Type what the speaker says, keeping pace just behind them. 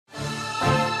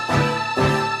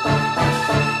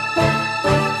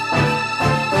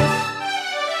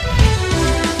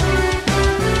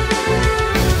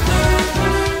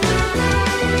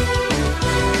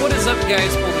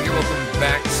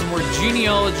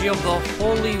Genealogy of the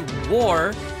Holy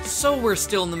War. So we're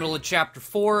still in the middle of Chapter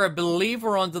 4. I believe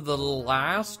we're on to the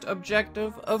last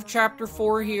objective of Chapter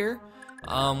 4 here.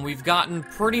 We've gotten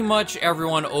pretty much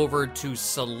everyone over to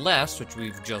Celeste, which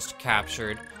we've just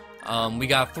captured. We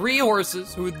got 3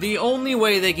 horses, who the only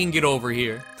way they can get over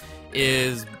here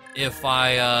is if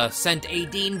I sent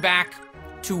Adine back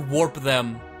to warp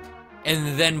them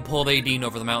and then pulled Adine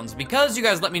over the mountains. Because you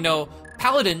guys let me know,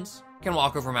 paladins can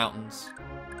walk over mountains.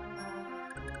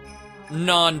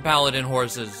 Non-paladin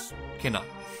horses cannot.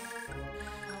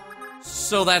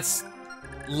 So that's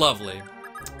lovely.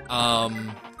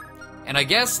 And I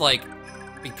guess, like,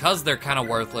 because they're kind of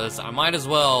worthless, I might as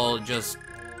well just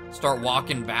start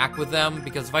walking back with them,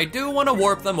 because if I do want to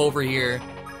warp them over here,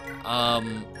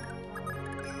 I'm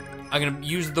gonna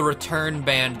use the return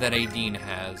band that Adine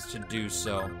has to do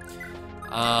so.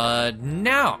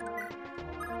 Now,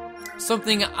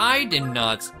 something I did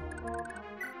not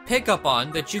pick up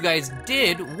on that you guys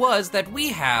did was that we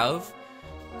have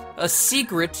a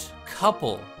secret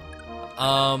couple.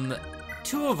 2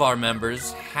 of our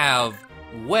members have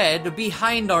wed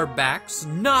behind our backs,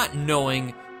 not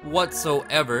knowing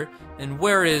whatsoever. And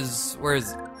where is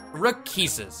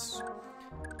Rakesis?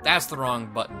 That's the wrong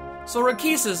button. So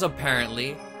Rakesis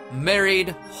apparently married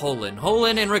Holin.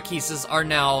 Holin and Rakesis are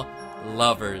now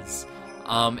lovers.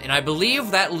 And I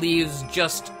believe that leaves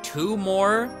just 2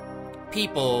 more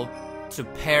people to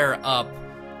pair up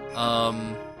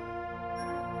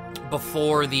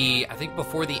before the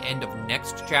end of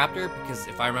next chapter, because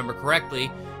if I remember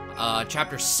correctly,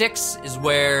 chapter 6 is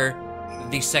where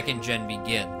the 2nd gen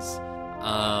begins.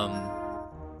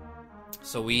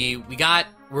 So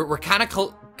we're kind of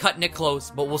cutting it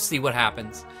close, but we'll see what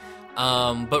happens.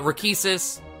 But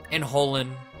Rakesis and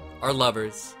Holin are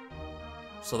lovers,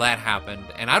 so that happened,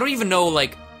 and I don't even know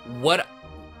like what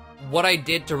I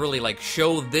did to really like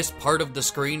show this part of the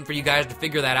screen for you guys to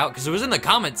figure that out, because it was in the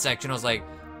comments section. I was like,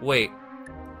 wait,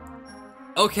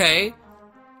 okay,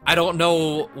 I don't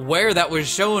know where that was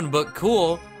shown, but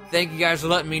cool. Thank you guys for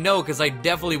letting me know, because I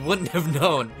definitely wouldn't have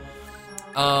known.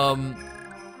 But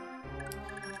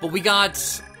we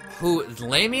got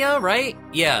Lamia, right?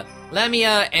 Yeah,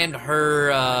 Lamia and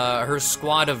her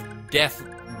squad of death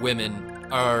women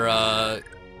are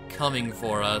coming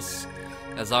for us,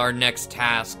 as our next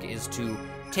task is to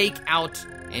take out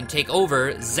and take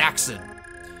over Zaxon.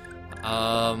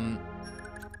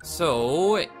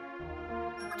 So to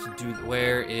do,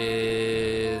 where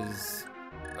is?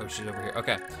 Oh, she's over here.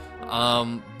 Okay.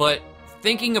 But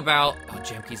thinking about, oh,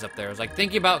 Jamkey's up there. I was like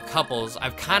thinking about couples.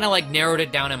 I've kind of like narrowed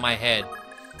it down in my head.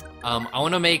 I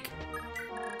want to make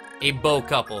a bow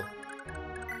couple.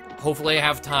 Hopefully I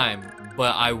have time,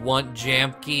 but I want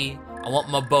Jamkey, I want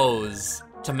my bows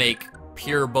to make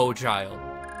pure bow child.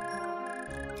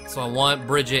 So I want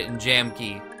Bridget and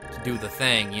Jamkey to do the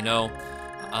thing, you know?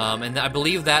 And I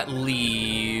believe that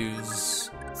leaves,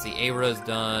 let's see, Avra's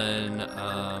done,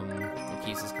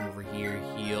 Cases come over here,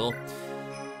 heal.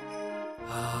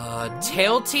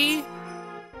 Tailty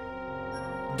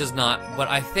does not, but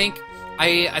I think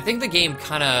the game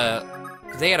kinda,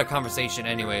 they had a conversation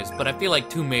anyways, but I feel like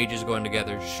 2 mages going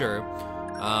together, sure.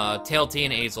 Tailty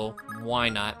and Azel, why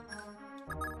not?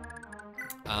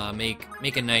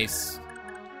 Make a nice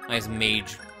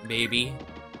mage baby.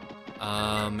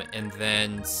 And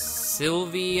then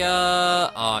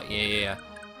Sylvia, yeah.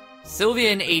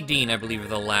 Sylvia and Adine, I believe, are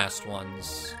the last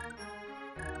ones.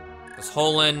 Because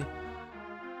Lewyn,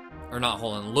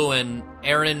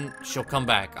 Erin, she'll come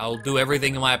back. I'll do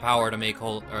everything in my power to make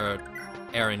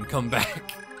Erin come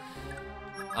back.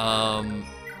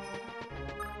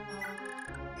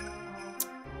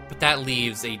 But that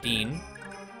leaves Adine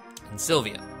and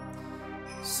Sylvia.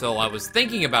 So I was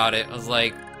thinking about it, I was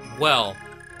like, well,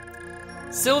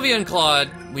 Sylvia and Claude,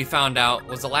 we found out,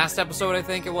 was the last episode, I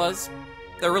think it was.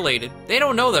 They're related. They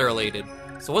don't know they're related,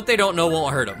 so what they don't know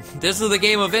won't hurt them. This is the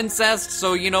game of incest,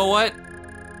 so you know what?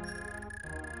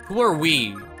 Who are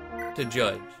we to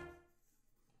judge?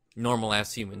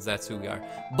 Normal-ass humans, that's who we are.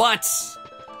 But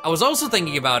I was also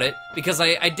thinking about it, because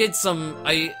I did some,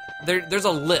 there's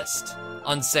a list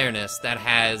on Cernus that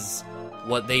has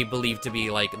what they believe to be,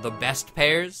 like, the best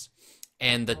pairs.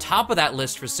 And the top of that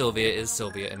list for Sylvia is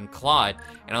Sylvia and Claude.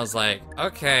 And I was like,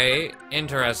 okay,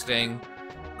 interesting.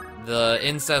 The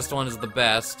incest one is the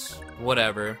best,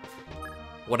 whatever.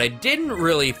 What I didn't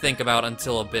really think about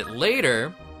until a bit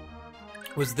later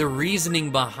was the reasoning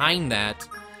behind that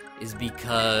is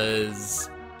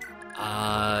because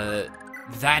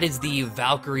that is the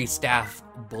Valkyrie staff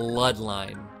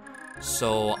bloodline.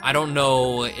 So I don't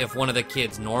know if one of the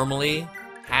kids normally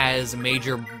has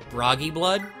major Bragi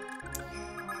blood,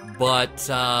 But,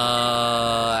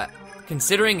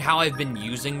 considering how I've been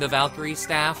using the Valkyrie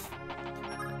staff,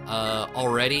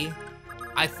 already,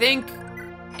 I think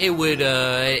it would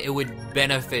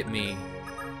benefit me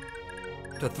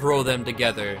to throw them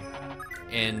together.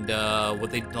 And,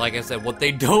 like I said, what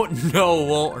they don't know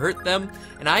won't hurt them,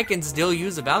 and I can still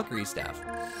use a Valkyrie staff.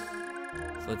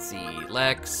 So let's see,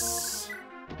 Lex.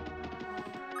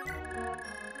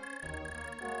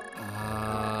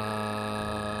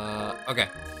 Okay.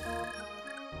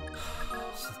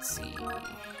 So let's see.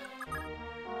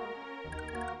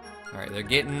 Alright,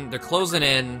 they're closing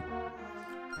in.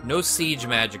 No siege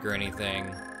magic or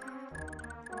anything.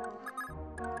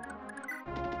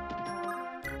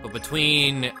 But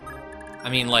between, I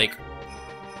mean, like,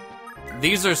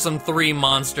 these are some 3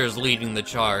 monsters leading the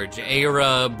charge.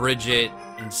 Aira, Bridget,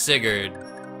 and Sigurd.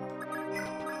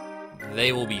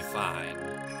 They will be fine.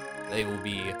 They will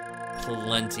be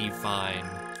plenty fine.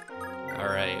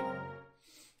 Alright.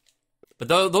 But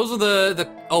those are the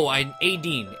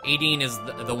Aideen. Aideen is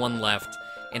the one left.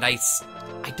 And I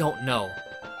don't know.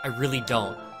 I really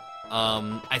don't.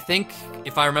 I think,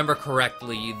 if I remember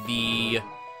correctly, the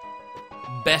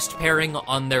best pairing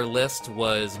on their list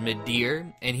was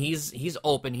Midir, and he's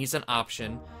open, he's an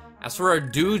option. As for our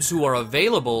dudes who are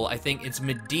available, I think it's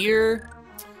Midir,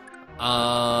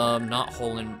 not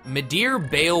Holland, Midir,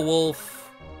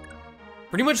 Beowulf,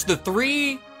 pretty much the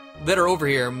 3 that are over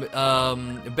here,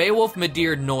 Beowulf,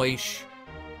 Midir, Noish,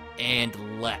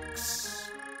 and Lex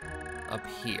up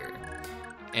here.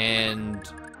 And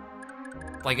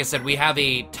like I said, we have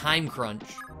a time crunch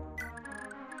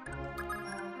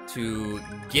to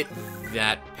get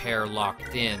that pair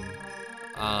locked in.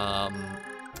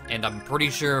 And I'm pretty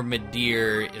sure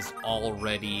Midir is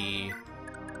already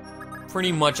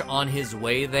pretty much on his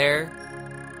way there.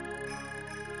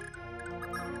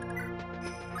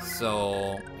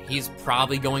 So he's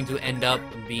probably going to end up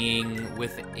being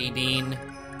with Aideen.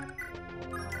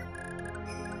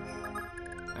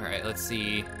 Alright, let's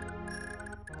see.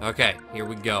 Okay, here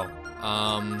we go.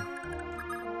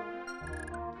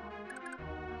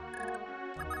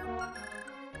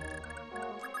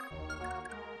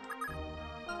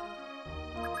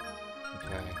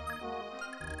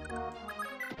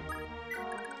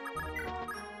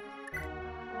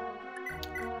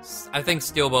 I think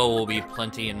Steelbow will be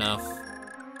plenty enough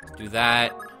to do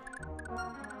that.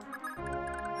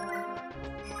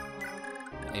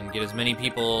 And get as many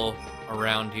people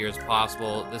around here as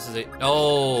possible. This is it.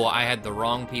 Oh, I had the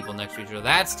wrong people next to each other.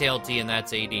 That's Tail-T and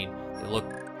that's Aideen. They look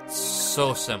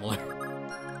so similar.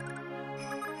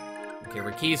 Okay,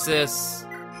 Rakesis.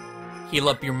 Heal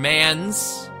up your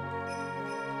mans.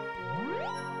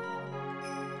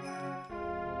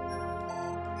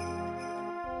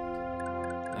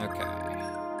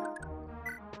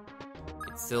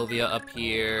 Sylvia up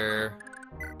here.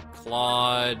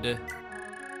 Claude.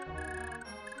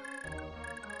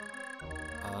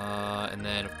 And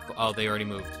then, oh, they already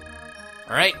moved.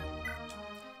 Alright.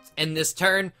 Let's end this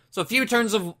turn. So a few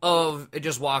turns of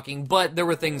just walking, but there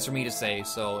were things for me to say,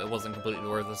 so it wasn't completely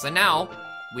worthless. And now,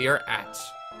 we are at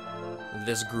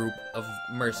this group of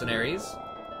mercenaries.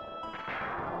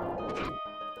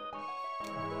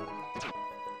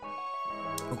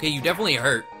 Okay, you definitely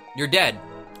hurt. You're dead.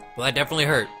 Well, that definitely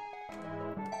hurt.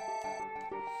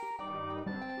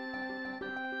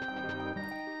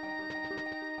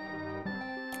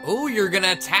 Oh, you're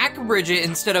gonna attack Bridget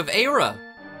instead of Aira.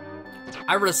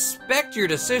 I respect your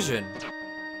decision.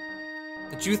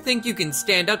 That you think you can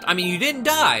stand up. I mean, you didn't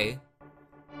die.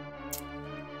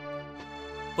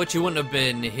 But you wouldn't have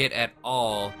been hit at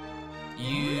all.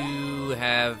 You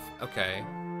have... Okay.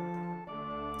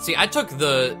 See, I took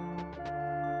the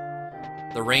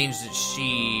range that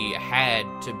she had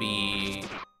to be,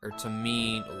 or to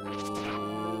mean,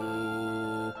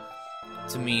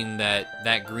 to mean that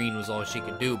that green was all she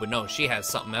could do, but no, she has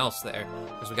something else there,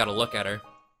 because we gotta look at her.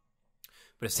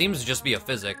 But it seems to just be a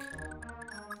physic.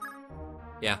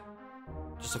 Yeah,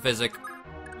 just a physic,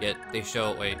 yet they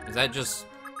show, wait, is that just...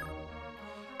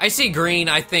 I see green,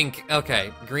 I think,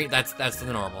 okay, green, that's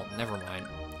the normal, never mind.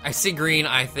 I see green,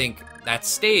 I think that's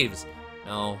staves.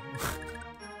 No.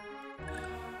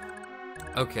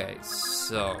 Okay,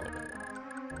 so...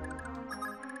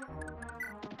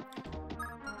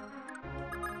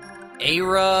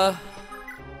 Aira...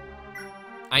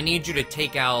 I need you to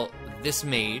take out this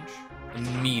mage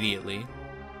immediately.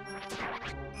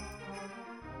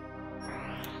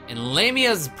 And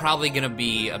Lamia's probably gonna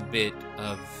be a bit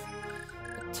of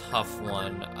a tough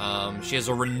one. She has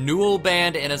a renewal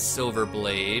band and a silver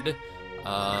blade.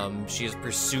 She has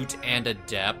pursuit and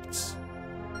adept.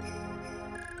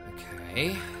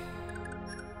 Okay.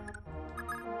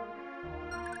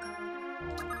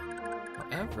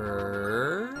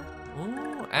 However,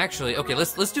 ooh, actually, okay,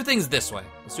 let's do things this way.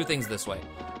 Let's do things this way.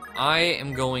 I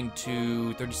am going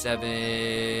to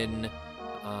 37,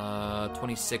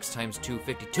 26 times 2,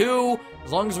 52.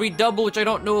 As long as we double, which I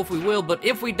don't know if we will, but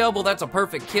if we double, that's a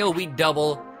perfect kill. We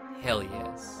double, hell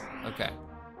yes. Okay.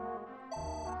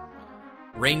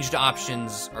 Ranged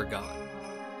options are gone.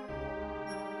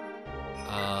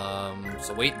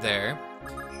 So wait there.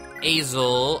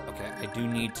 Azel, okay, I do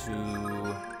need to...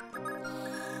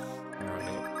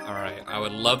 Alright, I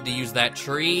would love to use that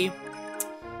tree,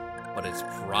 but it's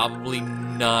probably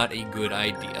not a good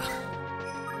idea.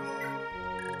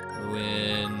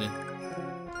 Lewyn.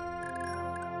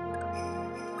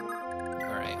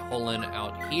 Alright, Holland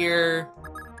out here.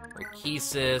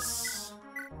 Rakesis.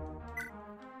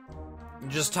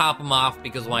 Just top him off,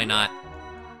 because why not?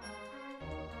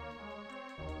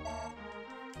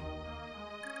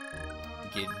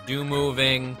 Get do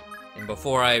moving, and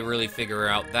before I really figure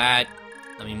out that,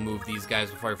 let me move these guys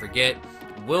before I forget.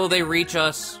 Will they reach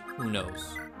us? Who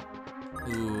knows?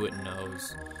 Who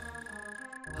knows?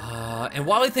 And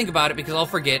while I think about it, because I'll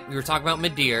forget, we were talking about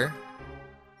Midir.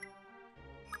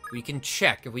 We can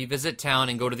check if we visit town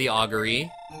and go to the augury.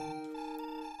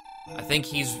 I think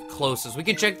he's closest. We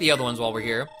can check the other ones while we're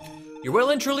here. You're well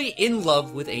and truly in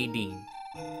love with Aideen.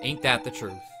 Ain't that the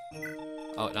truth?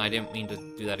 Oh, no, I didn't mean to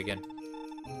do that again.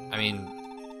 I mean,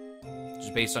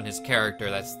 just based on his character,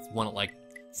 that's one, like,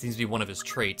 seems to be one of his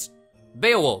traits.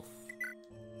 Beowulf.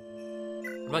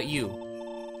 What about you?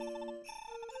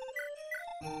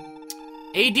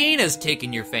 Aideen has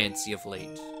taken your fancy of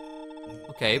late.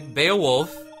 Okay,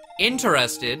 Beowulf,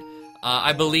 interested.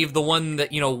 I believe the one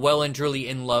that, you know, well and truly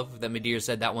in love, that Midir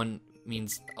said, that one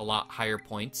means a lot higher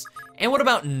points. And what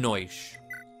about Noish?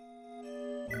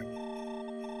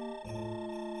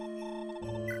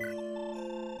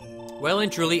 Well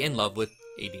and truly in love with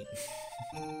Aideen.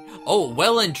 Oh,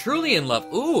 well and truly in love.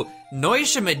 Ooh,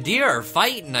 Noish and Midir are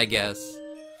fighting, I guess.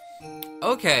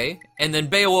 Okay, and then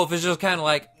Beowulf is just kind of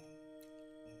like,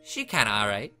 she kind of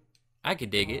alright. I could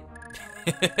dig it.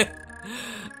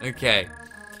 Okay.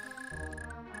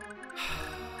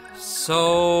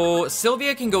 So,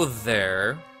 Sylvia can go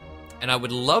there, and I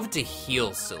would love to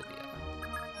heal Sylvia.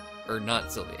 Or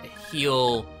not Sylvia,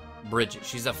 heal Bridget.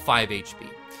 She's at 5 HP.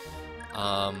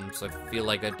 So I feel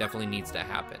like that definitely needs to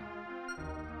happen.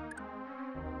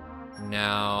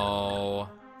 Now...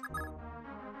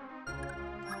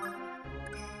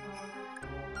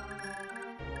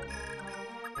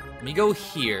 let me go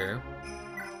here.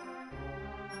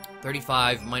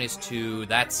 35 minus 2,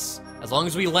 that's... as long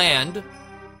as we land.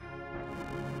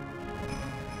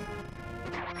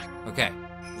 Okay.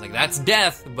 Like, that's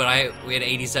death, but we had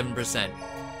 87%.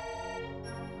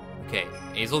 Okay,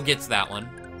 Azel gets that one.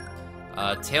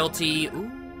 Tailty,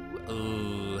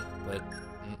 ooh, but,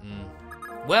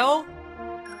 well,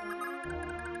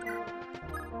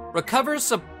 recover,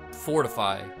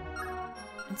 fortify.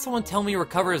 Didn't someone tell me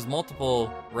recover is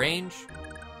multiple range?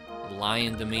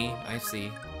 Lying to me, I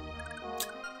see.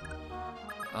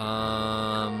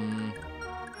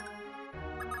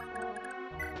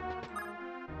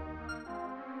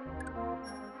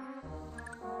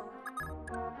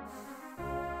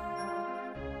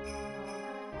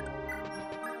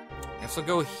 Guess I'll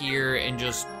go here and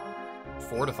just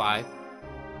fortify.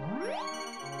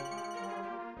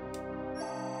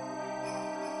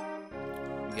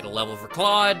 We get a level for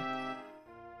Claude.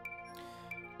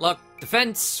 Luck,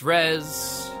 defense,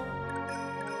 res.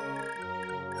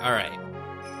 Alright.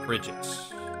 Bridget.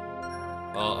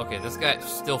 Well, okay, this guy's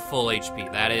still full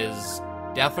HP. That is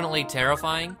definitely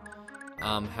terrifying.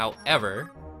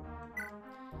 However,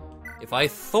 if I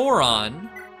Thoron,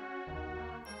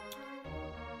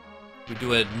 we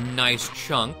do a nice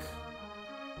chunk.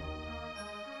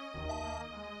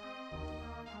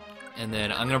 And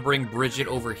then I'm gonna bring Bridget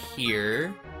over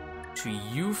here to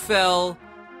Ufel.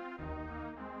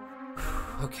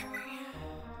 Okay.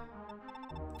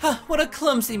 Huh, what a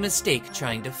clumsy mistake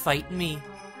trying to fight me.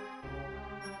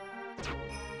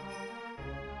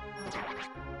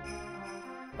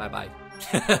 Bye-bye.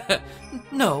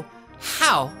 No,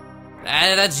 how?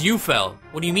 That's Ufel.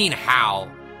 What do you mean, how?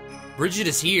 Bridget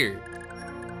is here.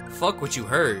 Fuck what you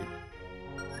heard.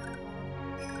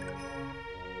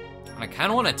 I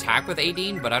kind of want to attack with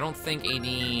Aideen, but I don't think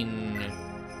Aideen...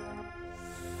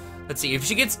 Let's see, if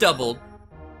she gets doubled...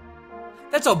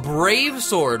 That's a brave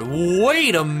sword.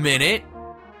 Wait a minute.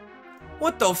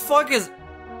 What the fuck is...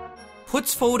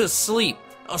 Puts foe to sleep.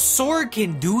 A sword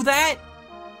can do that?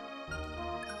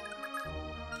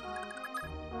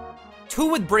 2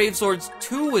 with brave swords,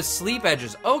 2 with sleep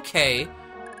edges. Okay.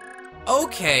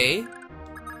 Okay.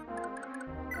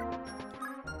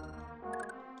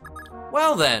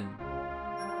 Well then.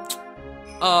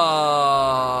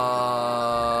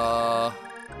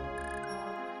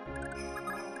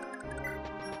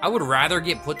 I would rather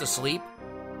get put to sleep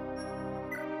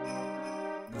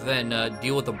than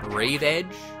deal with a Brave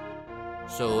Edge.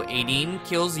 So 18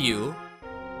 kills you.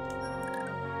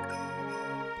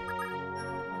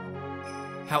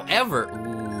 However,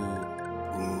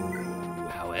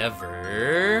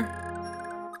 however,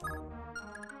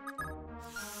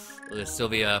 look at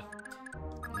Sylvia.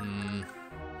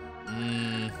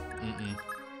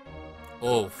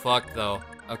 Oh, fuck though.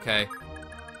 Okay.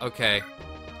 Okay.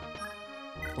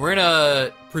 We're in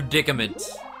a predicament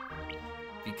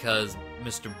because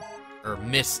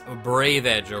Miss Brave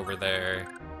Edge over there.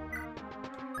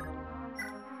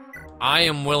 I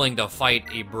am willing to fight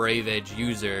a Brave Edge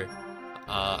user,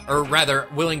 or rather,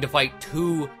 willing to fight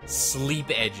 2 Sleep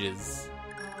Edges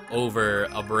over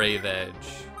a Brave Edge.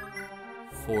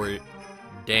 For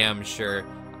damn sure.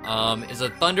 Is a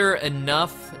Thunder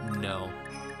enough? No.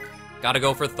 Gotta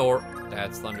go for Thor.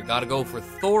 That's Thunder. Gotta go for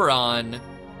Thoron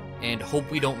and hope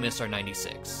we don't miss our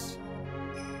 96.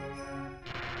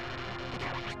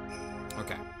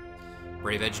 Okay.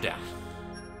 Brave Edge down.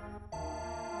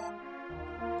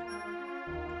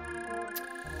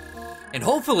 And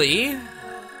hopefully,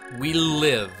 we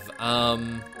live.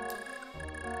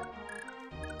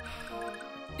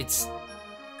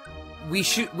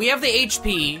 We have the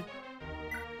HP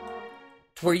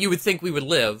to where you would think we would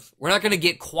live. We're not gonna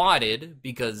get quadded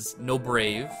because no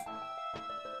Brave.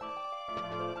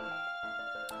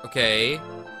 Okay,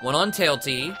 1 on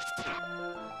Tailty.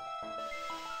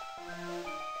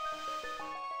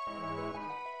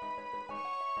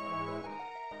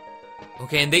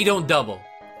 Okay, and they don't double.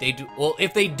 They do, well,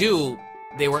 if they do,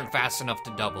 they weren't fast enough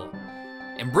to double.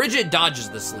 And Bridget dodges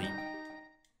the sleep.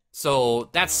 So,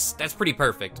 that's pretty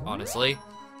perfect, honestly.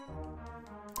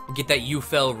 Get that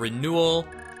UFL renewal.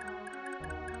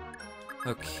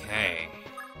 Okay.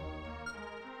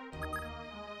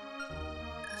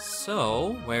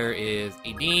 So, where is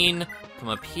Aideen? Come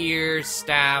up here,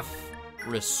 staff,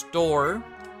 restore.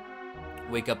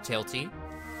 Wake up Tailty.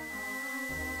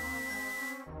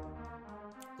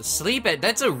 The sleep edge,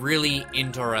 that's a really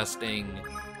interesting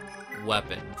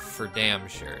weapon, for damn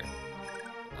sure.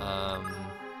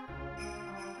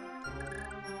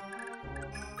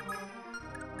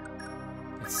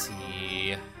 Let's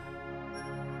see.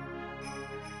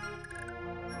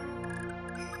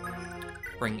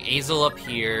 Bring Azel up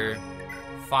here.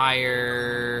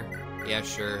 Fire. Yeah,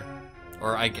 sure.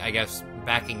 Or I guess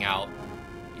backing out.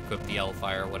 Equip the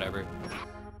L-Fire or whatever.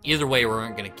 Either way, we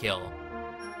weren't gonna kill.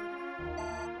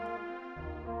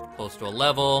 Close to a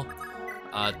level.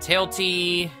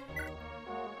 Tailty.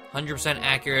 100%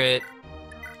 accurate.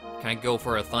 Can I go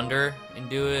for a Thunder and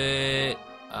do it?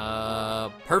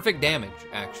 Perfect damage,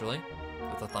 actually,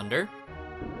 with a Thunder.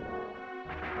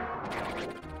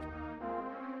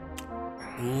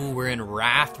 Ooh, we're in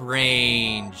Wrath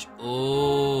range.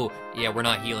 Ooh, yeah, we're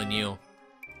not healing you.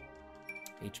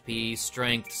 HP,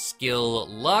 Strength, Skill,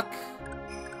 Luck.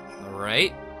 All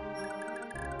right.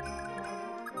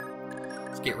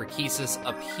 Let's get Rakesis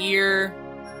up here.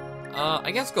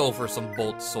 I guess go for some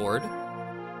Bolt Sword.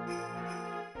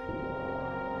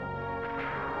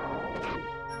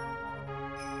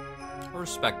 A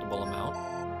respectable amount.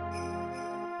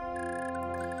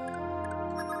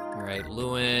 Alright,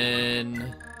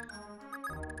 Lewyn.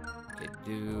 Okay,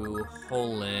 do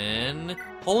Holin.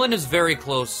 Holin is very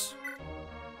close.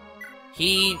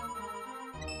 The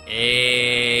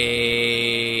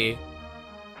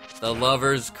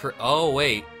lover's oh,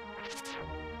 wait.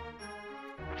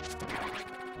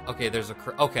 Okay, there's a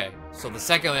crit. Okay, so the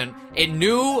second one, it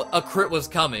knew a crit was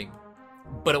coming,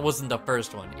 but it wasn't the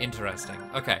first one. Interesting.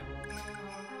 Okay.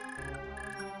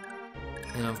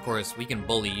 And of course, we can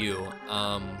bully you,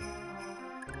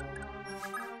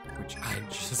 which I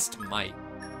just might.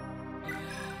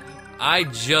 I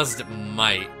just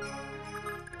might.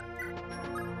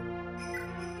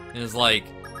 It's like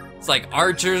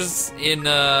archers in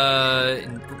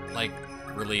like,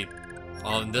 really,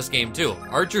 in this game too.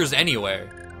 Archers anywhere.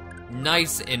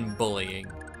 Nice in bullying.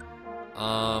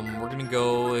 We're gonna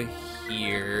go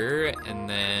here, and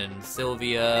then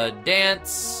Sylvia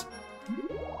dance.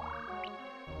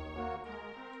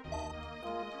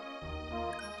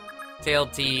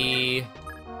 Tailty,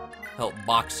 help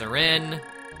box her in.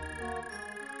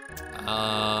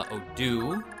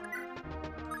 Odoo.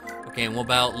 Okay, and what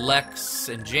about Lex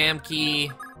and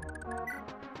Jamkey?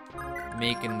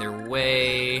 Making their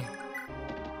way.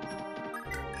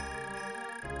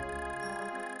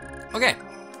 Okay.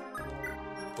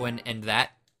 Go ahead and end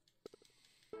that.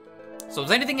 So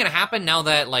is anything gonna happen now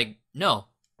that, like, No.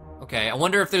 Okay, I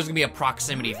wonder if there's gonna be a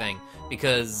proximity thing,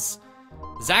 because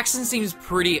Zaxon seems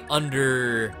pretty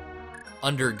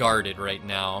underguarded right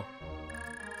now.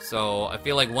 So I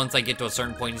feel like once I get to a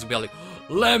certain point, he's gonna be like,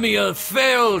 Lemia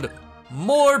failed!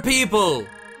 More people!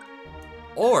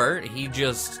 Or he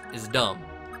just is dumb.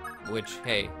 Which,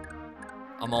 hey,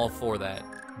 I'm all for that.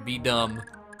 Be dumb.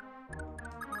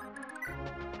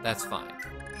 That's fine.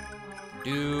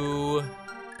 Okay.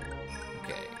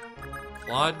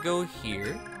 Claude, go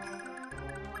here.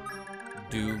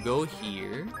 Do go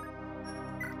here.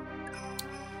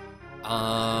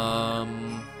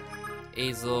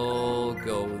 Azel,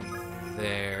 go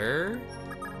there.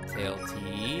 Tail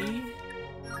T.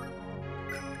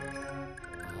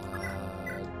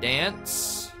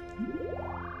 Dance.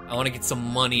 I want to get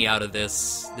some money out of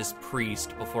this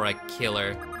priest before I kill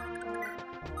her.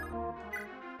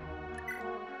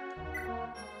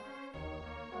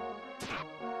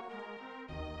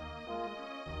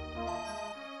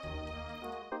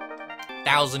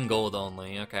 $1,000 gold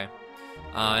only, okay.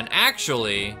 And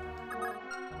actually,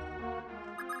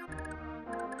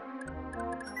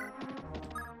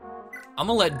 I'm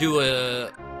gonna let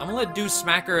do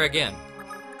smack her again.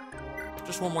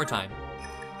 Just one more time.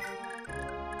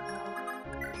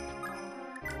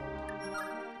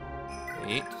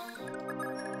 Wait.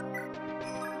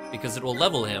 Because it will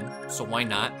level him, so why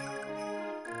not?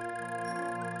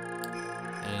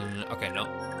 And, okay, no.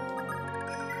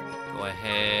 Go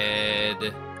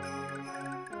ahead.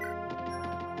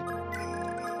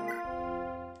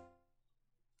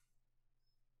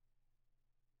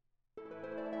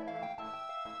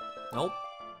 Nope.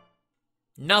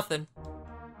 Nothing.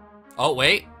 Oh,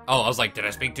 wait. Oh, I was like, did I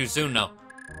speak too soon? No.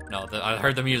 No, I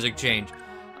heard the music change.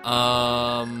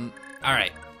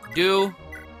 Alright. Do.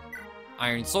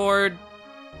 Iron Sword.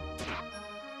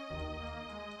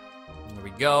 There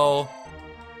we go.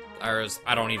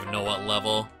 I don't even know what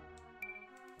level.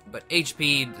 But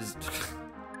HP is...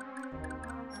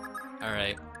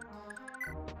 Alright.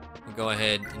 We'll go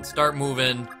ahead and start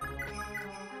moving.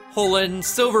 Pulling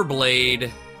Silver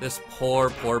Blade. This poor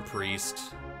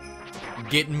priest.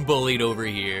 Getting bullied over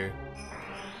here.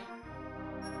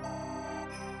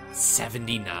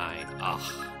 79. Ugh.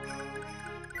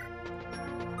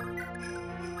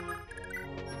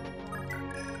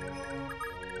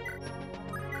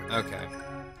 Okay.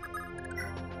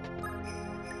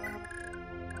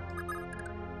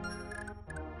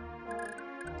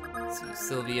 Let's see,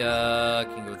 Sylvia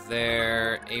can go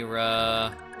there.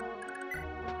 Aira.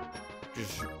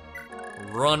 Just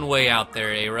run way out there,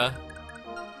 Aira.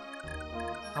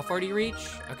 How far do you reach?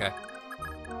 Okay.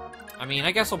 I mean,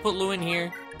 I guess I'll put Lewyn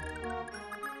here.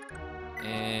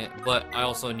 But I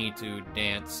also need to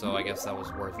dance, so I guess that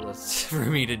was worthless for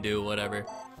me to do, whatever.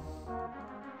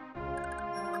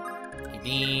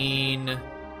 Dean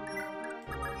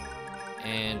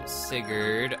and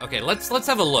Sigurd. Okay, let's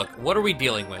have a look. What are we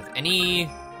dealing with? Any...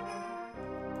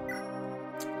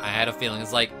 I had a feeling.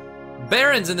 It's like,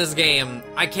 Barons in this game,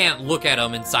 I can't look at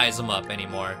them and size them up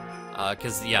anymore.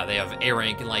 Because, yeah, they have A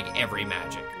rank in, like, every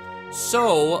magic.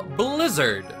 So,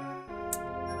 Blizzard.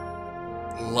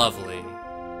 Lovely.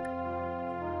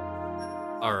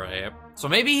 Alright. So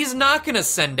maybe he's not gonna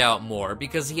send out more,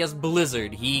 because he has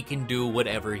Blizzard. He can do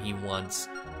whatever he wants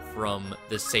from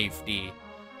the safety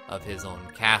of his own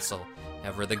castle.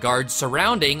 However, the guards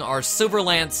surrounding are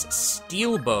Silverlance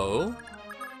Steelbow.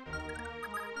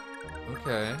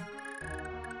 Okay.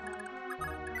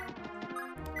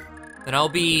 Then I'll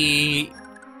be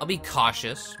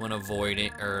cautious when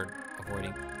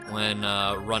when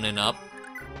running up.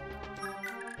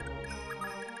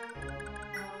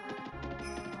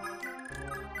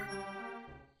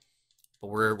 But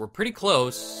we're pretty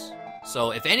close. So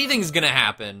if anything's gonna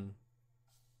happen...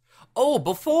 Oh,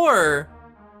 before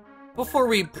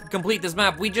we complete this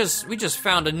map, we just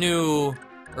found a new...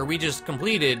 Or we just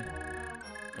completed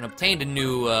and obtained a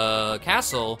new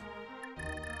castle.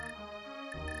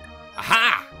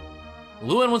 Aha!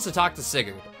 Lewyn wants to talk to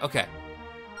Sigurd. Okay.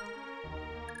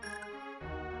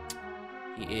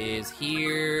 He is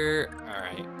here.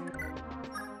 Alright.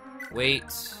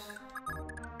 Wait.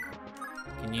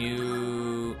 Can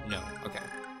you... No. Okay.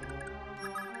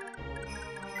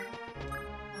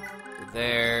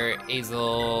 There.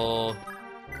 Azel.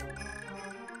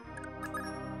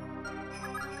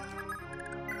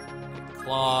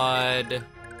 Claude.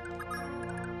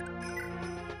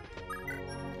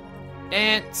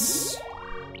 Dance.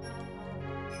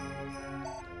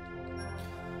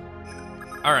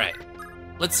 Alright.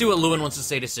 Let's see what Lewyn wants to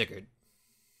say to Sigurd.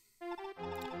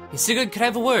 Hey, Sigurd, could I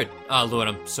have a word? Lewyn,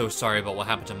 I'm so sorry about what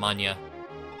happened to Manya.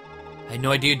 I had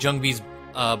no idea Jungby's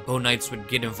Bo Knights would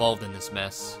get involved in this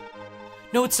mess.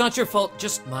 No, it's not your fault,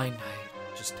 just mine.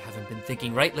 I just haven't been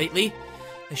thinking right lately.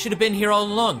 I should have been here all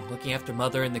along, looking after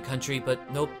Mother in the country,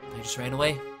 but nope, I just ran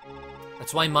away.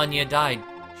 That's why Manya died.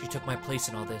 She took my place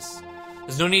in all this.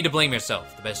 There's no need to blame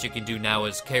yourself. The best you can do now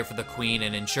is care for the Queen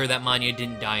and ensure that Manya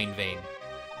didn't die in vain.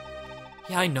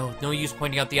 Yeah, I know. No use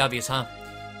pointing out the obvious, huh?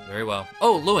 Very well.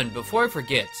 Oh, Lewyn, before I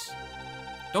forget,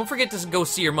 don't forget to go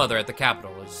see your mother at the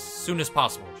capital as soon as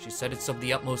possible. She said it's of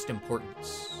the utmost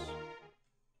importance.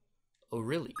 Oh,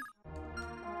 really?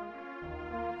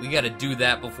 We gotta do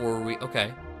that before we...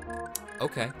 Okay.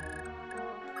 Okay.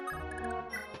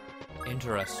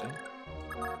 Interesting.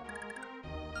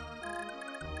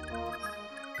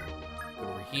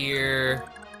 Over here.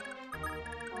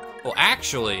 Well,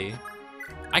 actually,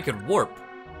 I could warp.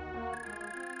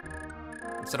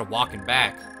 Instead of walking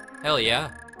back. Hell yeah.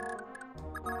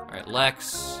 Alright,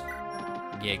 Lex.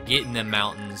 Yeah, get in the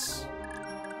mountains.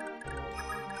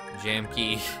 Jam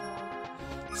key.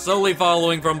 Slowly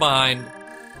following from behind.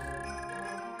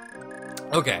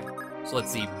 Okay, so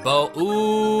let's see. Bo.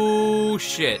 Ooh,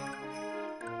 shit.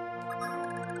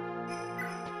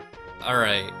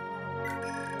 Alright.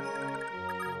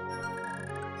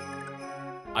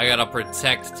 I gotta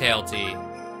protect Tailty.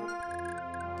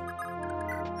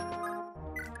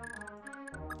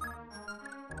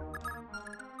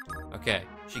 Okay,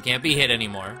 she can't be hit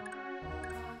anymore.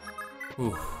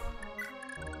 Ooh.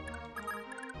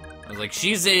 I was like,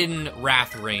 she's in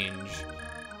Wrath range.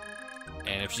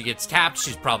 And if she gets tapped,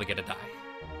 she's probably gonna die.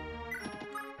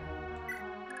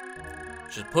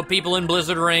 Just put people in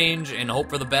Blizzard range and hope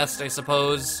for the best, I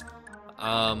suppose.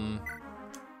 I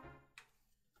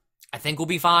think we'll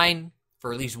be fine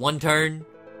for at least one turn.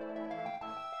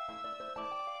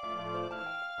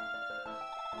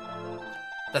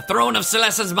 The throne of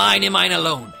Celeste is mine and mine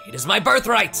alone. It is my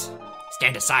birthright.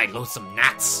 Stand aside, loathsome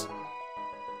gnats.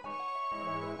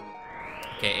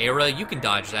 Okay, Era, you can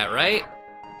dodge that, right?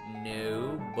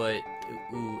 No, but...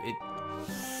 Ooh, it...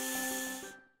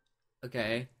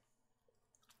 Okay.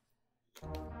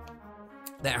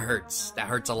 That hurts. That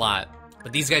hurts a lot.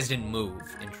 But these guys didn't move,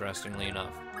 interestingly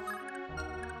enough.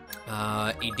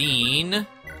 Edine,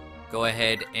 go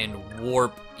ahead and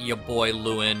warp your boy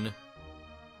Lewyn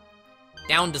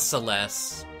down to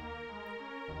Celeste.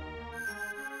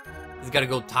 He's gotta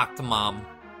go talk to Mom.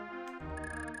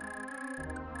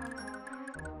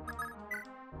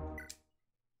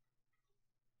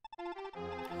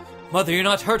 Mother, you're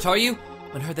not hurt, are you?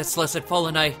 When I heard that Celeste had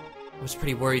fallen, I was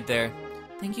pretty worried there.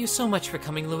 Thank you so much for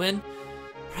coming, Lewyn.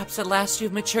 Perhaps at last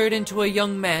you've matured into a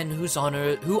young man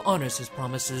who honors his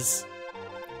promises.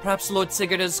 Perhaps Lord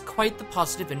Sigurd has quite the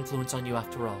positive influence on you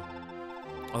after all.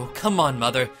 Oh, come on,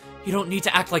 Mother. You don't need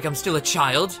to act like I'm still a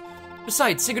child.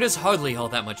 Besides, Sigurd is hardly all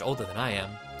that much older than I am.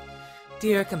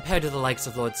 Dear, compared to the likes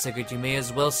of Lord Sigurd, you may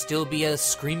as well still be a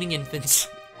screaming infant.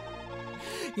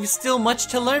 You've still much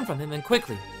to learn from him, and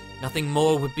quickly. Nothing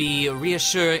would be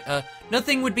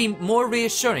more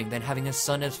reassuring than having a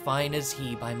son as fine as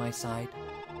he by my side.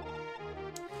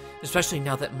 Especially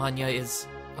now that Manya is...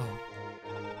 Oh.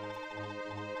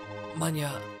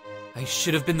 Manya... I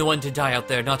should have been the one to die out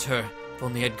there, not her. If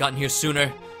only I'd gotten here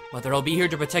sooner. Mother, I'll be here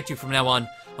to protect you from now on.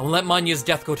 I won't let Manya's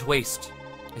death go to waste.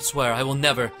 I swear, I will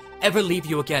never, ever leave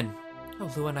you again. Oh,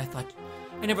 Lewyn, I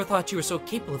never thought you were so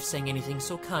capable of saying anything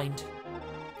so kind.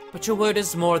 But your word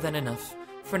is more than enough.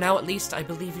 For now, at least, I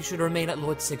believe you should remain at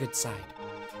Lord Sigurd's side.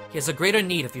 He has a greater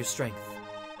need of your strength.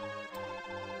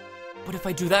 But if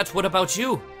I do that, what about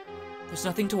you? There's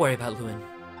nothing to worry about, Lewyn.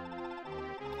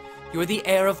 You are the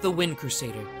heir of the Wind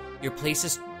Crusader. Your place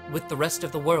is with the rest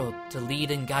of the world to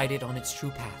lead and guide it on its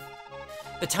true path.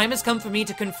 The time has come for me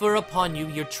to confer upon you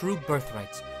your true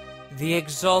birthright, the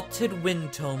exalted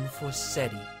Wind Tome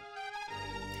Forseti.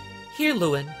 Here,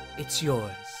 Lewyn, it's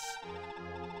yours.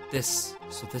 This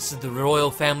is the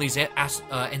royal family's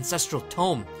ancestral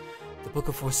tome, the Book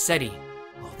of Forseti.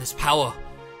 Oh, this power.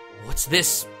 What's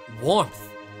this? Warmth.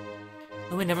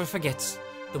 Lewyn never forgets.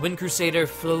 The Wind Crusader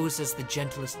flows as the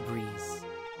gentlest breeze.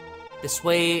 His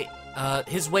way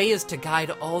is to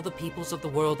guide all the peoples of the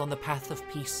world on the path of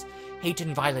peace. Hate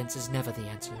and violence is never the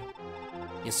answer.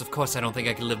 Yes, of course, I don't think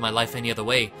I could live my life any other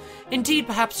way. Indeed,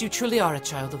 perhaps you truly are a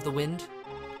child of the wind.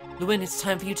 Lewyn, it's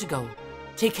time for you to go.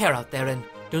 Take care out there and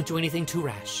don't do anything too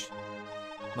rash.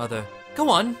 Mother, go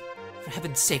on. For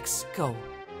heaven's sakes, go.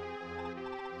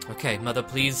 Okay, Mother,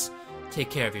 please take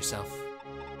care of yourself.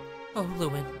 Oh,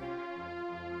 Lewyn.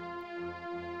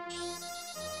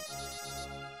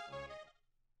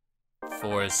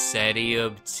 Forseti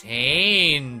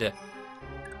obtained.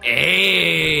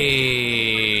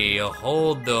 Hey,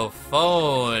 hold the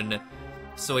phone.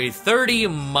 So a 30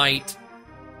 might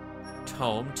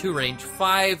tome, 2 range,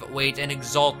 5 weight, and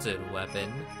exalted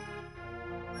weapon.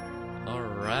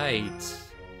 Alright.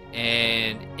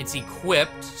 And it's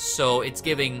equipped, so it's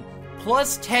giving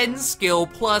plus 10 skill,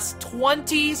 plus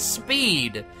 20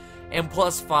 speed, and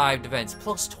plus 5 defense.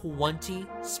 Plus 20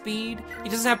 speed? He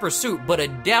doesn't have pursuit, but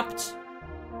adept,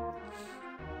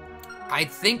 I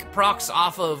think, procs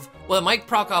off of, well, it might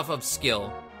proc off of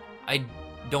skill. I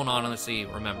don't honestly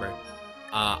remember.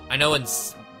 I know in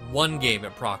one game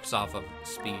it procs off of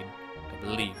speed, I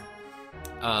believe.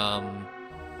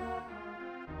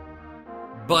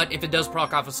 But if it does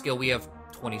proc off of skill, we have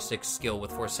 26 skill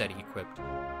with Forseti equipped.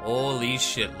 Holy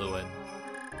shit, Lewyn.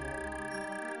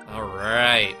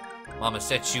 Alright. Mama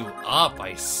set you up,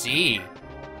 I see.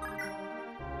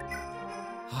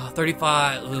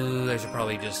 35. Ooh, I should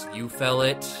probably just you-fell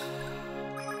it.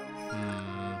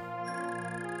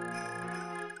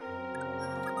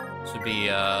 This would be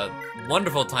a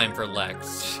wonderful time for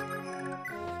Lex.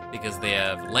 Because they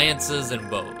have lances and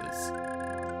bows.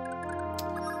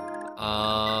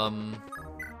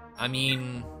 I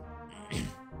mean,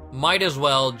 might as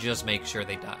well just make sure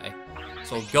they die.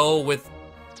 So go with...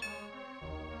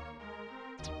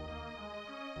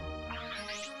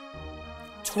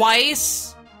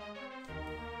 Twice?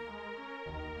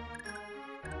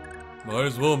 Might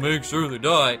as well make sure they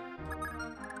die.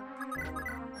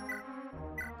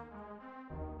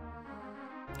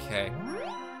 Okay.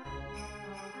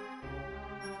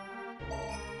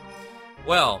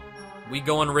 Well, we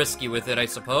going risky with it, I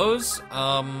suppose.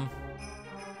 I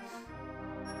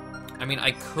mean,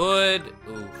 I could...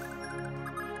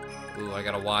 Ooh, I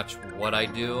gotta watch what I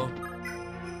do.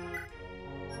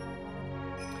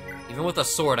 Even with a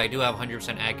sword, I do have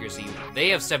 100% accuracy. They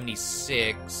have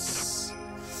 76.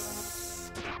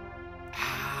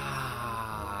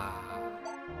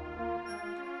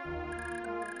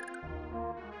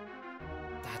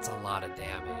 That's a lot of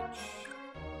damage.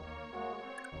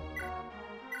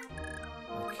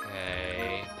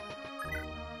 Okay.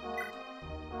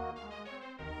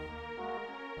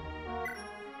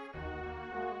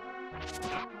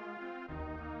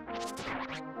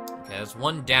 Okay, there's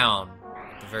one down.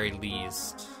 At the very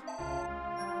least.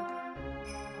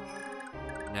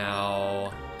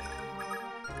 Now...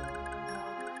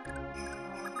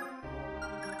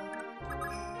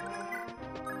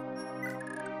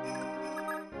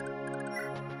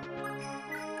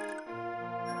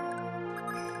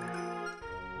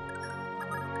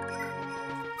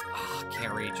 Oh,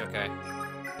 can't reach, okay.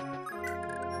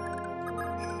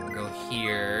 I'll go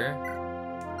here.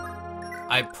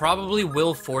 I probably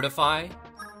will fortify,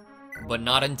 but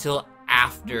not until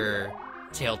after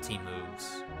Tailty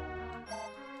moves.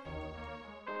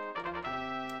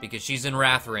 Because she's in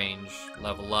Wrath range.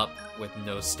 Level up with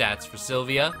no stats for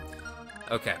Sylvia.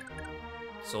 Okay.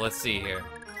 So let's see here.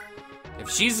 If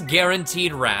she's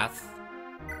guaranteed Wrath,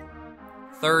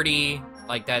 30,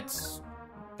 like that's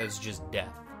just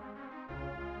death.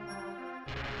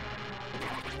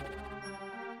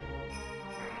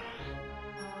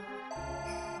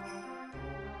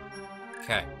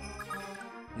 Okay.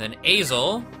 Then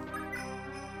Azel.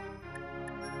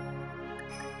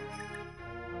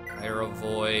 Air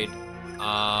avoid.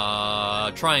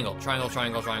 Triangle. Triangle.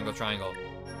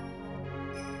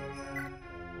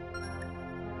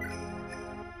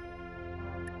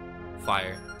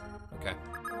 Fire. Okay.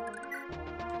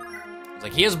 It's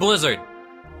like, he has Blizzard.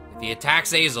 If he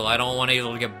attacks Azel, I don't want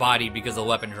Azel to get bodied because of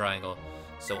weapon triangle.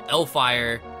 So L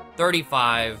fire,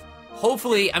 35.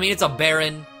 Hopefully, I mean, it's a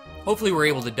Baron. Hopefully we're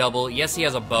able to double. Yes, he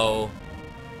has a bow.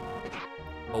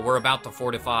 But we're about to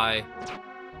fortify.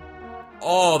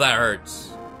 Oh, that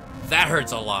hurts. That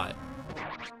hurts a lot.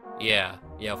 Yeah,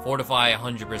 fortify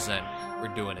 100%. We're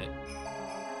doing it.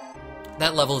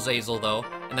 That levels Azel, though.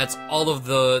 And that's all of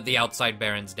the outside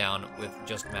Barons down with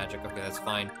just magic. Okay, that's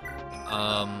fine.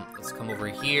 Let's come over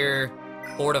here.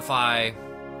 Fortify.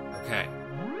 Okay.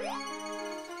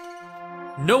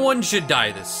 No one should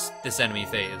die this enemy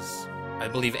phase. I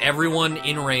believe everyone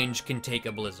in range can take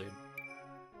a Blizzard.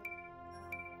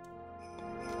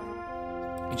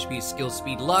 HP, skill,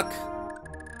 speed, luck.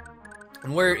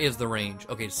 And where is the range?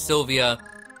 Okay, Sylvia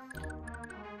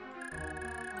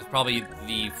is probably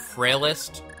the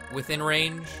frailest within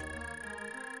range.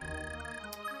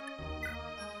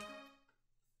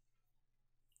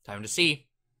 Time to see.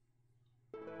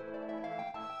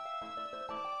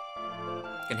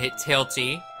 Can hit Tail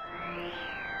T.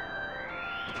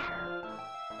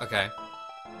 Okay.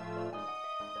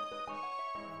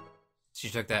 She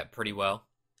took that pretty well.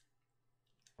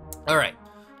 Alright.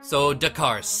 So,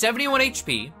 Dakar, 71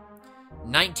 HP,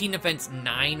 19 defense,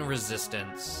 9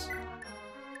 resistance.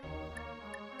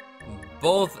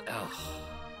 both... Ugh.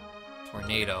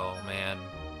 Tornado, man.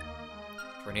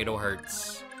 Tornado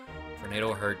hurts.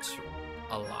 Tornado hurts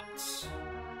a lot.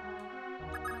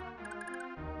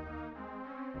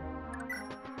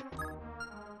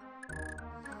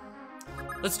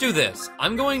 Let's do this.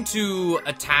 I'm going to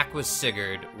attack with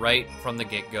Sigurd right from the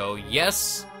get-go.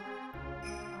 Yes.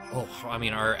 Oh, I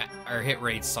mean, our hit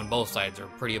rates on both sides are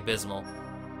pretty abysmal.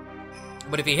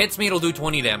 But if he hits me, it'll do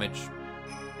 20 damage.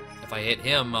 If I hit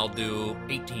him, I'll do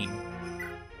 18.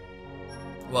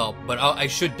 Well, but I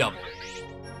should double.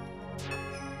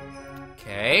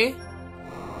 Okay.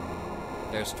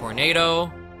 There's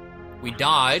Tornado. We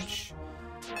dodge.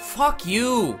 Fuck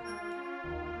you!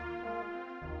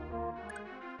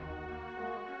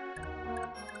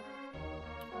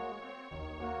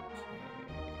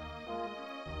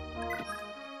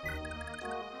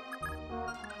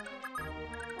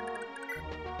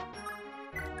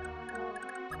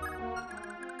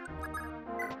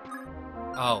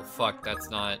 Oh, fuck, that's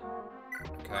not...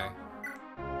 Okay.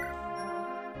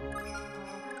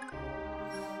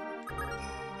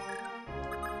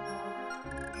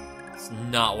 It's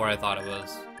not where I thought it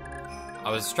was.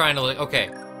 I was trying to, okay.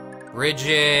 Bridge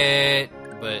it,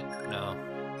 but no.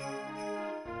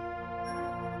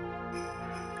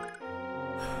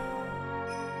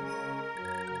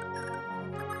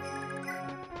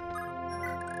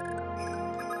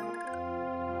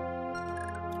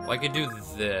 Well, I could do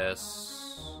this.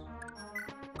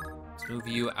 Let's move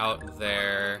you out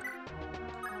there.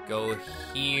 Go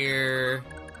here.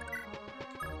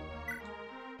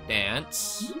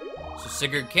 Dance. So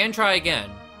Sigurd can try again.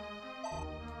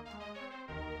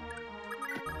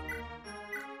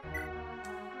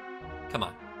 Come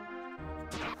on.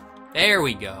 There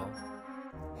we go.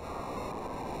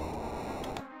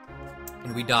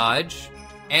 And we dodge.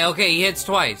 And okay, he hits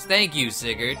twice. Thank you,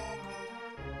 Sigurd.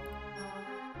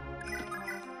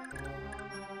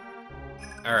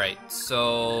 Alright,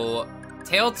 so...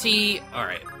 Tail T...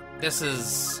 Alright, this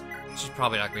is... She's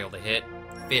probably not gonna be able to hit.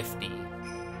 50.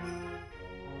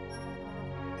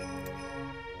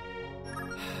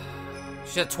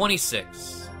 She's at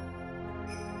 26.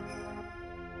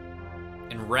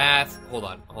 And Wrath... Hold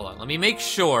on. Let me make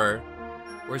sure.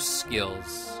 Where's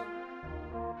skills?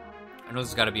 I know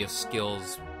there's gotta be a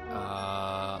skills...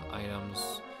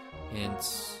 items...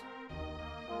 Hints...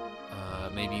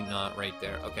 maybe not right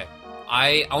there. Okay.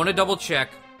 I want to double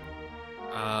check.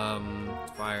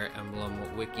 Fire Emblem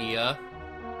Wikia.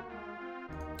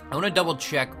 I want to double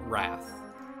check Wrath.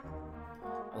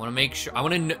 I want to make sure. I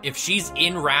want to know if she's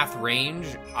in Wrath range.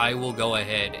 I will go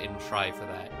ahead and try for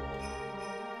that.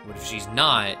 But if she's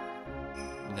not,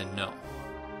 then no.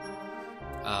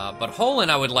 But Holland,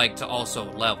 I would like to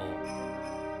also level.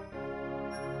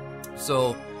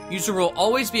 So. User will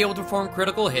always be able to perform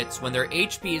critical hits when their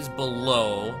HP is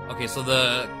below... Okay, so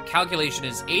the calculation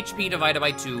is HP divided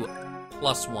by 2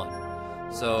 plus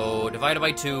 1. So, divided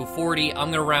by 2, 40. I'm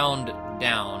gonna round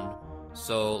down.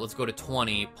 So, let's go to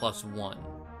 20 plus 1.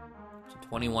 So,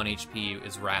 21 HP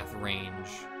is Wrath range.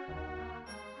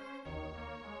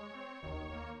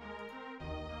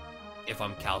 If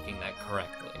I'm calculating that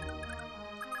correctly.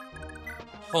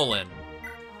 Holland.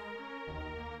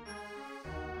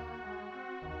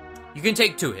 You can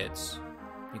take 2 hits.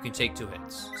 You can take 2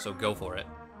 hits, so go for it.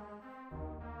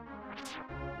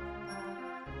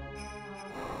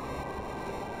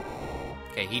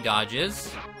 Okay, he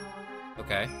dodges.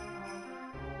 Okay.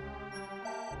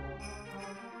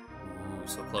 Ooh,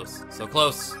 so close. So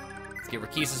close. Let's get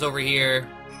Rakisis over here.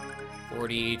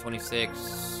 40,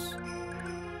 26.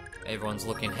 Everyone's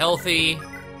looking healthy.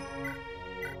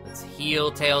 Let's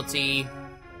heal Tail T.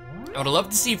 I would love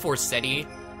to see Forseti.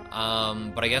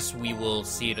 But I guess we will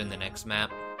see it in the next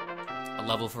map. A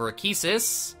level for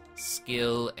Rakisis.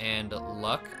 Skill and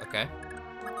luck. Okay.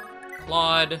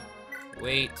 Claude.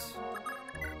 Wait.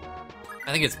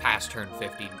 I think it's past turn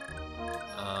 50.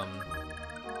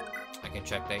 I can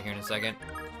check that here in a second.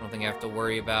 I don't think I have to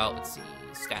worry about, let's see,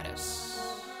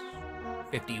 status.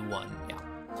 51, yeah.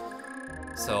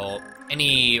 So,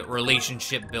 any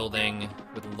relationship building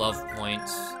with love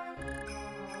points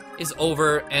is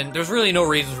over, and there's really no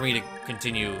reason for me to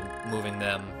continue moving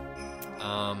them.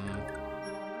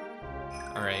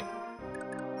 Alright.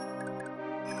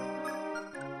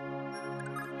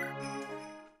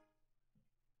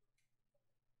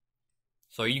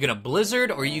 So are you gonna blizzard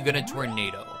or are you gonna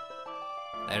tornado?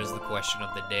 That is the question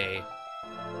of the day.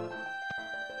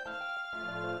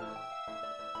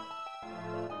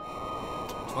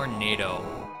 Tornado.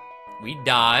 We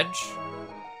dodge.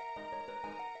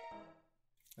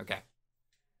 Okay.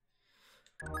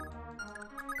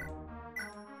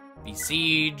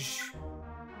 Besiege.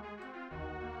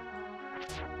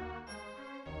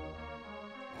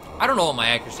 I don't know what my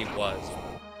accuracy was.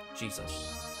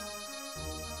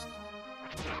 Jesus.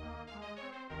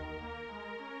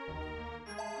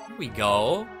 Here we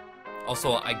go.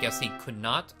 Also, I guess he could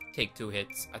not take 2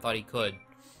 hits. I thought he could.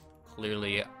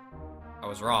 Clearly, I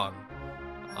was wrong.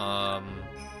 But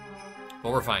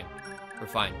we're fine. We're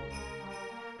fine.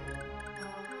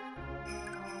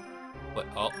 What?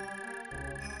 Oh.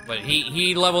 But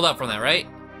he leveled up from that, right?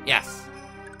 Yes.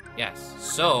 Yes.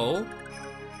 So,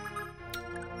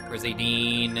 where's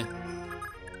Adine?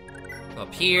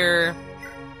 Up here.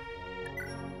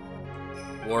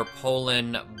 Warp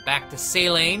Poland back to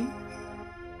Saline.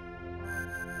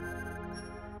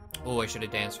 Oh, I should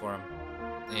have danced for him.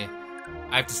 Eh.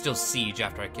 I have to still siege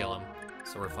after I kill him,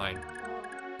 so we're fine.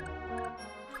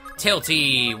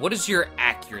 Tailty, what is your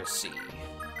accuracy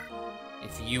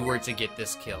if you were to get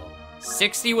this kill?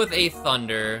 60 with a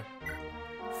Thunder,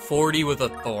 40 with a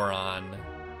Thoron.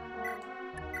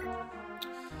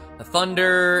 A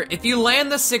Thunder, if you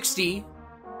land the 60,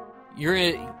 you're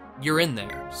in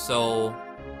there, so...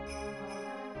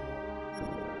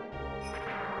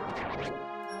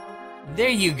 There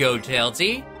you go,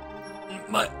 Tailty.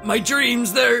 My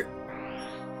dreams there.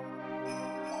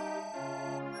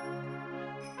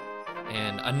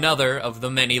 And another of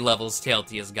the many levels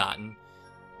Tailty has gotten.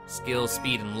 Skill,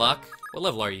 speed, and luck. What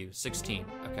level are you? 16.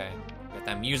 Okay. Got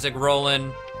that music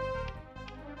rolling.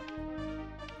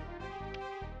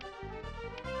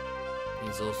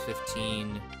 Hazel's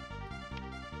 15.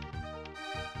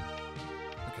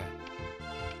 Okay.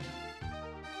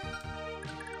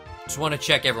 Just want to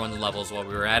check everyone's levels while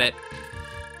we were at it.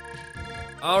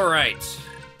 Alright.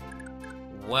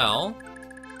 Well.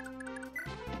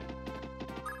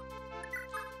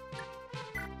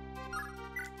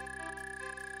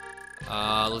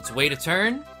 Let's wait a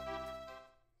turn.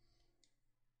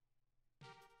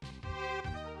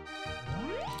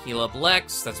 Heal up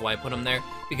Lex, that's why I put him there.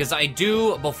 Because I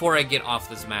do, before I get off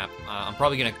this map, I'm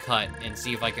probably gonna cut and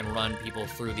see if I can run people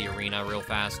through the arena real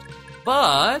fast.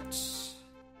 But...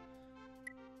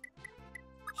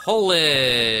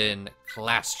 Holland!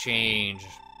 Class change.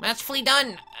 That's fully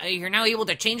done. You're now able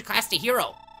to change class to hero.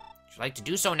 Would you like to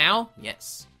do so now?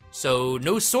 Yes. So,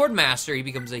 no sword master, he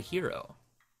becomes a hero.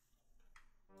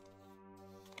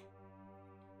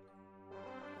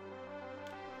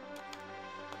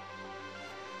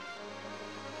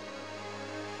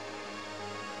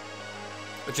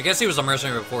 Which I guess he was a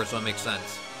mercenary before, so it makes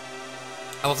sense.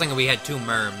 I was thinking we had 2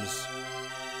 merms.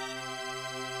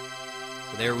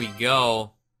 But there we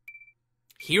go.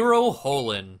 Hero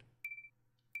Holland.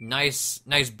 Nice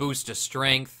boost to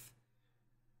strength.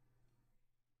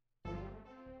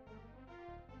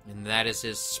 And that is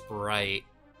his sprite.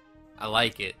 I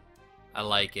like it. I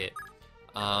like it.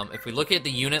 If we look at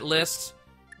the unit list,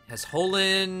 has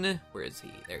Holland... Where is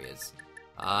he? There he is.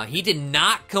 He did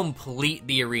not complete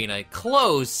the arena.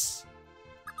 Close,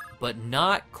 but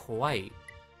not quite.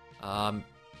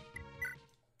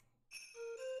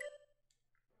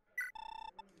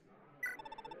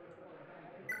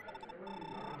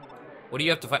 What do you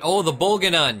have to fight? Oh, the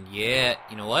Bolganun. Yeah,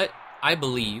 you know what? I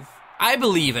believe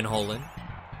in Holland.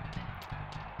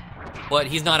 But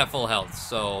he's not at full health,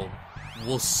 so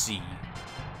we'll see.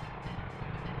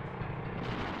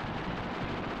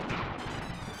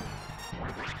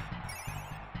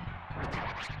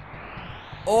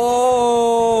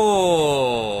 Oh!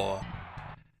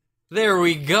 There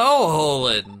we go,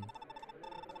 Holland.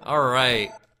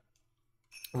 Alright.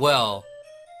 Well,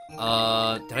 did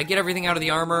I get everything out of the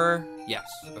armor? Yes,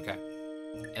 okay.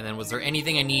 And then was there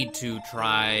anything I need to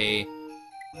try?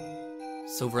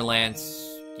 Silver Lance.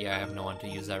 Yeah, I have no one to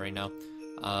use that right now.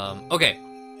 Okay.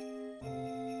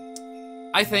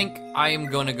 I think I am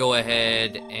gonna go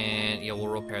ahead and, yeah, we'll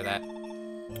repair that.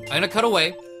 I'm gonna cut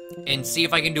away and see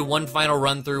if I can do one final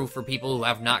run through for people who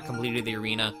have not completed the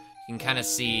arena. You can kind of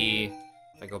see,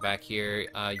 if I go back here,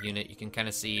 unit, you can kind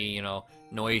of see, you know,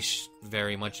 Noish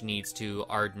very much needs to,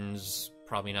 Arden's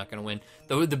probably not gonna win.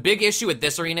 The big issue with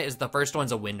this arena is the first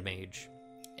one's a wind mage,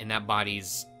 and that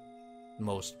bodies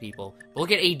most people. But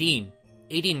look at Adine.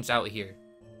 Adine's out here.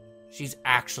 She's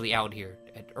actually out here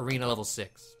at arena level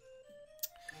 6.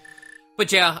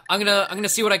 But yeah, I'm gonna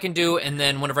see what I can do, and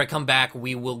then whenever I come back,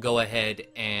 we will go ahead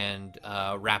and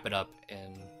wrap it up.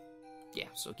 And yeah,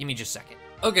 so give me just a second.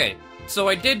 Okay, so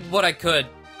I did what I could.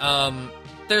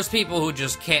 There's people who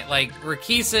just can't, like,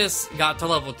 Rakisis got to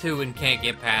level 2 and can't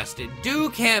get past it. Do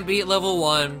can't beat level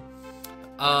 1.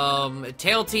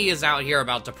 Tailty is out here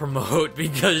about to promote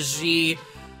because she,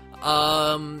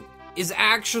 is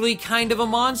actually kind of a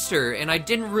monster, and I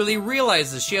didn't really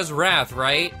realize this. She has Wrath,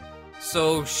 right?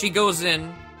 So she goes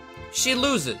in, she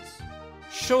loses.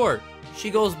 Sure, she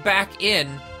goes back in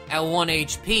at 1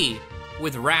 HP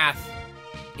with Wrath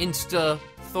insta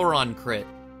Thoron crit.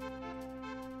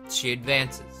 She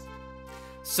advances.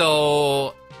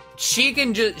 So she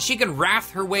can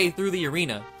Wrath her way through the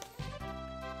arena.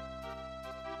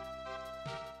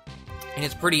 And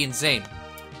it's pretty insane.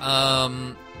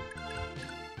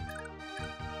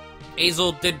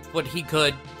 Azel did what he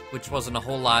could, which wasn't a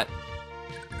whole lot.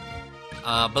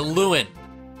 But Lewyn.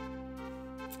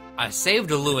 I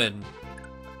saved a Lewyn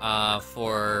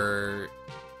for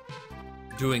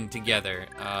doing together.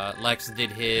 Lex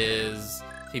did his.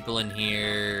 People in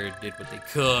here did what they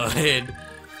could.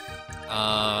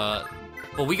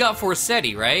 But we got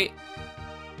Forseti, right?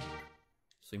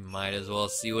 So we might as well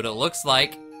see what it looks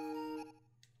like.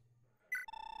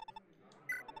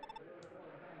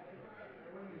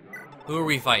 Who are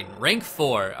we fighting? Rank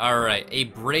 4. Alright, a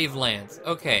Brave Lance.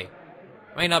 Okay.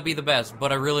 Might not be the best,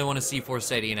 but I really want to see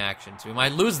Forseti in action. So we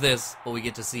might lose this, but we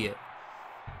get to see it.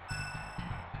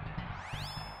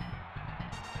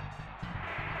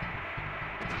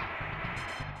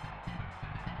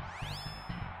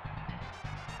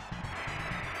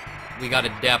 We got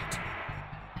Adept.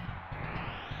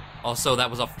 Also, that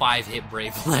was a 5-hit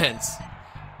Brave Lance.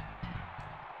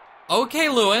 Okay,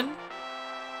 Lewyn.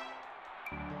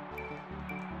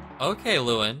 Okay,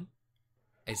 Lewyn.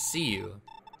 I see you.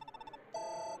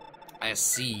 I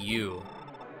see you.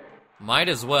 Might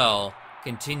as well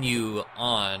continue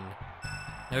on.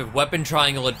 I have weapon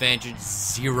triangle advantage,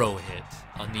 0 hit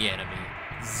on the enemy.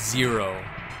 0.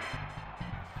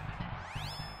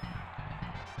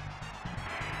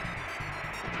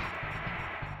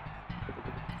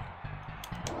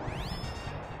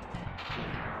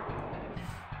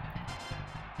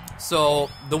 So,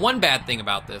 the one bad thing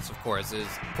about this, of course, is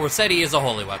Forseti is a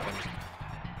holy weapon.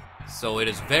 So it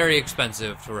is very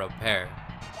expensive to repair.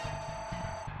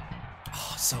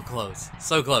 Oh, so close.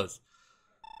 So close.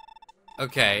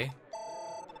 Okay.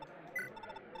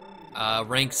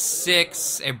 Rank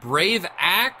 6, a Brave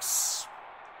Axe.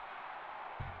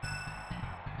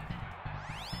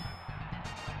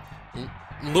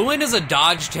 Lewyn is a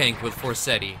dodge tank with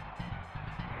Forseti.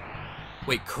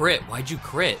 Wait, crit. Why'd you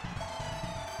crit?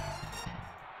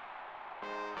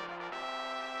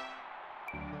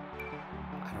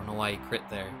 Why he crit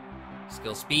there.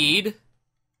 Skill speed.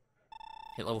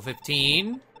 Hit level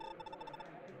 15.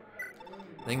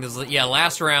 I think this is, yeah,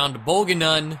 last round.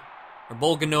 Bolganun, or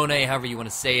Bolganone, however you want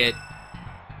to say it.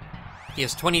 He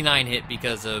has 29 hit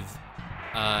because of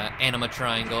Anima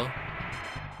Triangle.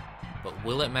 But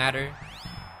will it matter?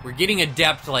 We're getting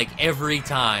Adept like every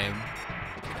time.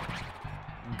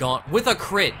 Gone with a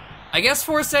crit. I guess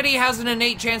Forseti has an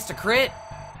innate chance to crit.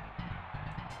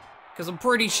 Because I'm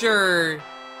pretty sure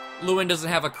Lewyn doesn't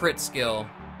have a crit skill.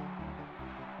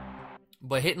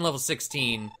 But hitting level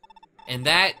 16, and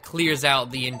that clears out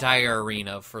the entire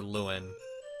arena for Lewyn.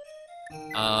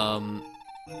 And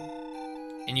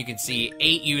you can see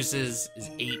 8 uses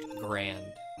is 8 grand.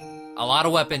 A lot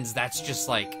of weapons, that's just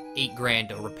like 8 grand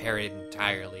to repair it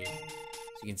entirely. So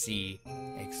you can see,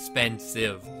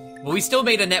 expensive. But we still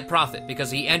made a net profit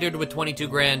because he entered with 22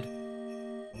 grand.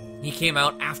 He came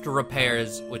out after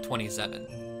repairs with 27.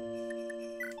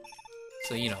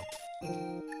 So, you know.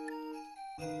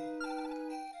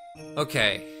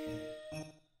 Okay.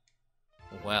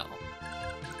 Well,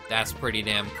 that's pretty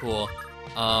damn cool.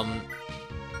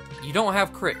 You don't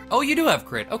have crit. Oh, you do have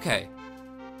crit. Okay.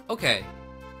 Okay.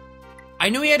 I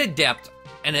knew he had Adept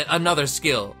and another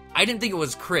skill. I didn't think it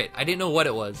was crit. I didn't know what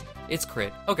it was. It's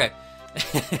crit. Okay.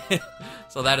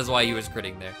 So that is why he was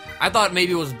critting there. I thought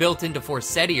maybe it was built into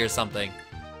Forseti or something.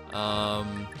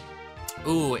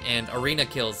 Ooh, and arena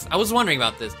kills. I was wondering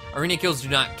about this. Arena kills do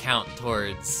not count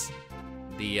towards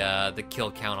the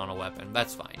kill count on a weapon.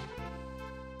 That's fine.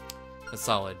 That's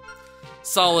solid.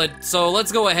 Solid. So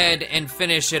let's go ahead and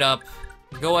finish it up.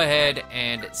 Go ahead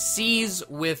and seize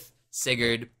with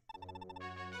Sigurd.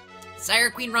 Sire,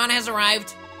 Queen Rana has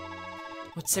arrived.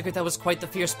 But Sigurd, that was quite the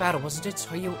fierce battle, wasn't it?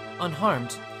 Are you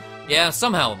unharmed? Yeah,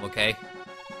 somehow I'm okay.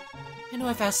 I know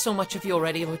I've asked so much of you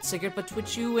already, Lord Sigurd, but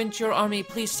would you and your army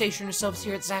please station yourselves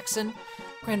here at Zaxon?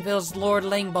 Granville's Lord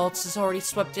Langbolts has already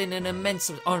swept in an immense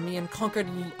army and conquered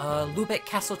Lubeck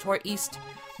Castle to our east.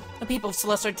 The people of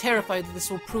Celeste are terrified that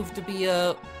this will prove to be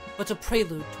but a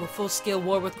prelude to a full-scale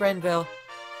war with Granville.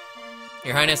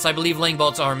 Your Highness, I believe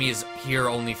Langbolt's army is here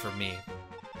only for me.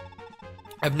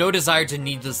 I have no desire to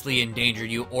needlessly endanger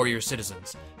you or your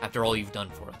citizens, after all you've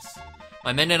done for us.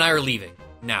 My men and I are leaving,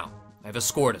 now. I have a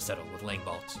score to settle with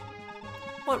Langbolt.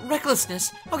 What recklessness!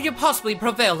 How could you possibly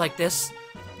prevail like this?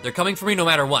 They're coming for me no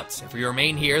matter what. If we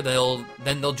remain here,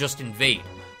 then they'll just invade.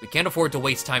 We can't afford to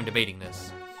waste time debating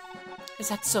this. Is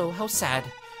that so? How sad.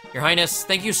 Your Highness,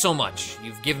 thank you so much.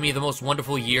 You've given me the most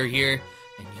wonderful year here,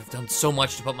 and you've done so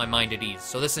much to put my mind at ease.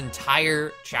 So this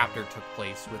entire chapter took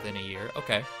place within a year.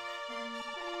 Okay.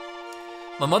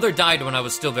 My mother died when I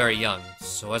was still very young,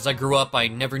 so as I grew up, I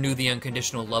never knew the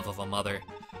unconditional love of a mother.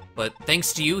 But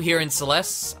thanks to you here in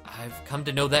Celeste, I've come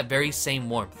to know that very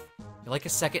same warmth. You're like a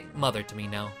second mother to me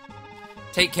now.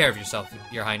 Take care of yourself,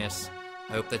 Your Highness.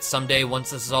 I hope that someday,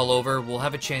 once this is all over, we'll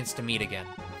have a chance to meet again.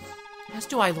 As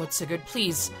do I, Lord Sigurd.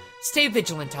 Please, stay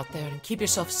vigilant out there and keep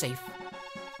yourself safe.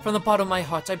 From the bottom of my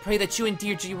heart, I pray that you and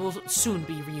Deirdre will soon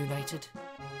be reunited.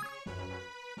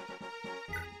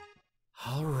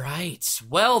 Alright,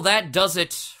 well, that does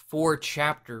it for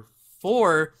Chapter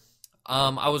 4.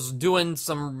 I was doing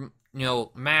some,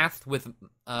 math with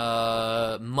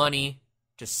money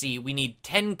to see. We need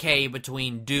 10k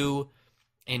between Dew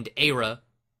and Aira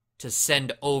to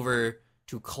send over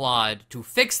to Claude to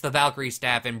fix the Valkyrie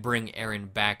staff and bring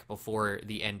Eren back before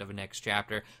the end of the next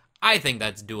chapter. I think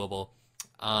that's doable.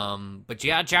 But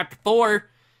yeah, Chapter 4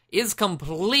 is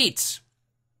complete.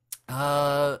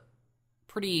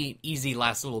 Pretty easy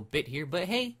last little bit here, but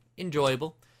hey,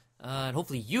 enjoyable. And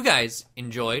hopefully you guys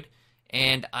enjoyed,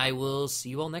 and I will see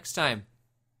you all next time.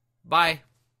 Bye.